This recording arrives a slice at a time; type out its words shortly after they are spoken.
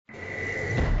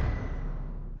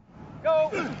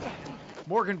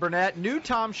Morgan Burnett knew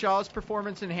Tom Shaw's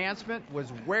performance enhancement was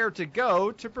where to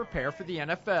go to prepare for the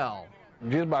NFL.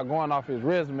 Just by going off his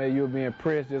resume, you'll be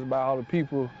impressed just by all the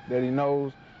people that he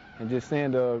knows and just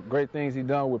seeing the great things he's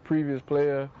done with previous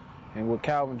players and with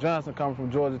Calvin Johnson coming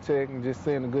from Georgia Tech and just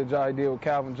seeing the good job he did with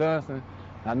Calvin Johnson.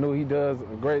 I knew he does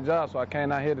a great job, so I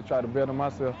came out here to try to better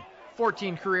myself.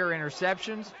 14 career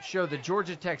interceptions show the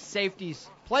Georgia Tech safety's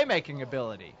playmaking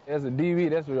ability. As a DB,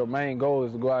 that's your main goal,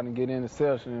 is to go out and get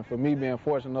interceptions. And for me, being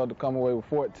fortunate enough to come away with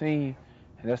 14,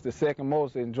 and that's the second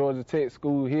most in Georgia Tech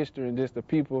school history, and just the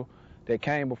people that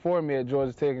came before me at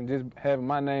Georgia Tech and just having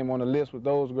my name on the list with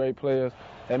those great players,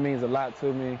 that means a lot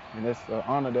to me, and that's an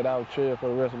honor that I would cherish for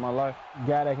the rest of my life.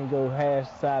 Guy that can go hash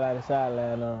sideline to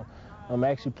sideline. I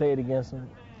actually played against him.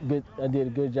 I did a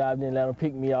good job. Didn't let him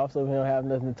pick me off, so we don't have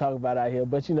nothing to talk about out here.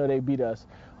 But, they beat us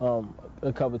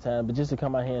a couple times. But just to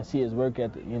come out here and see his work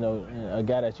ethic, a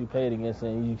guy that you played against,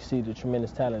 and you see the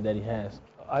tremendous talent that he has.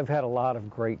 I've had a lot of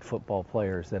great football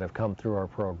players that have come through our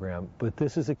program, but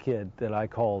this is a kid that I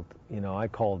called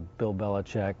Bill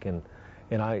Belichick,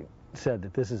 and I said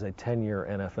that this is a 10-year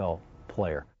NFL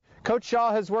player. Coach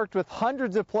Shaw has worked with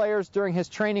hundreds of players during his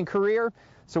training career,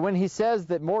 so when he says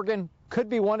that Morgan could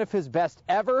be one of his best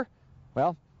ever,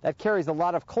 well, that carries a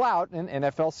lot of clout in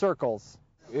NFL circles.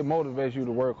 It motivates you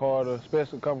to work harder,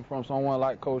 especially coming from someone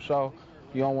like Coach Shaw.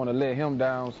 You don't want to let him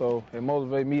down, so it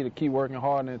motivates me to keep working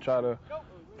hard and try to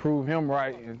prove him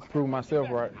right and prove myself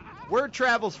right. Word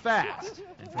travels fast,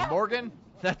 and for Morgan,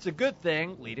 that's a good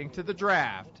thing leading to the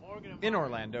draft. In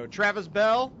Orlando, Travis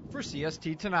Bell for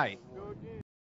CST Tonight.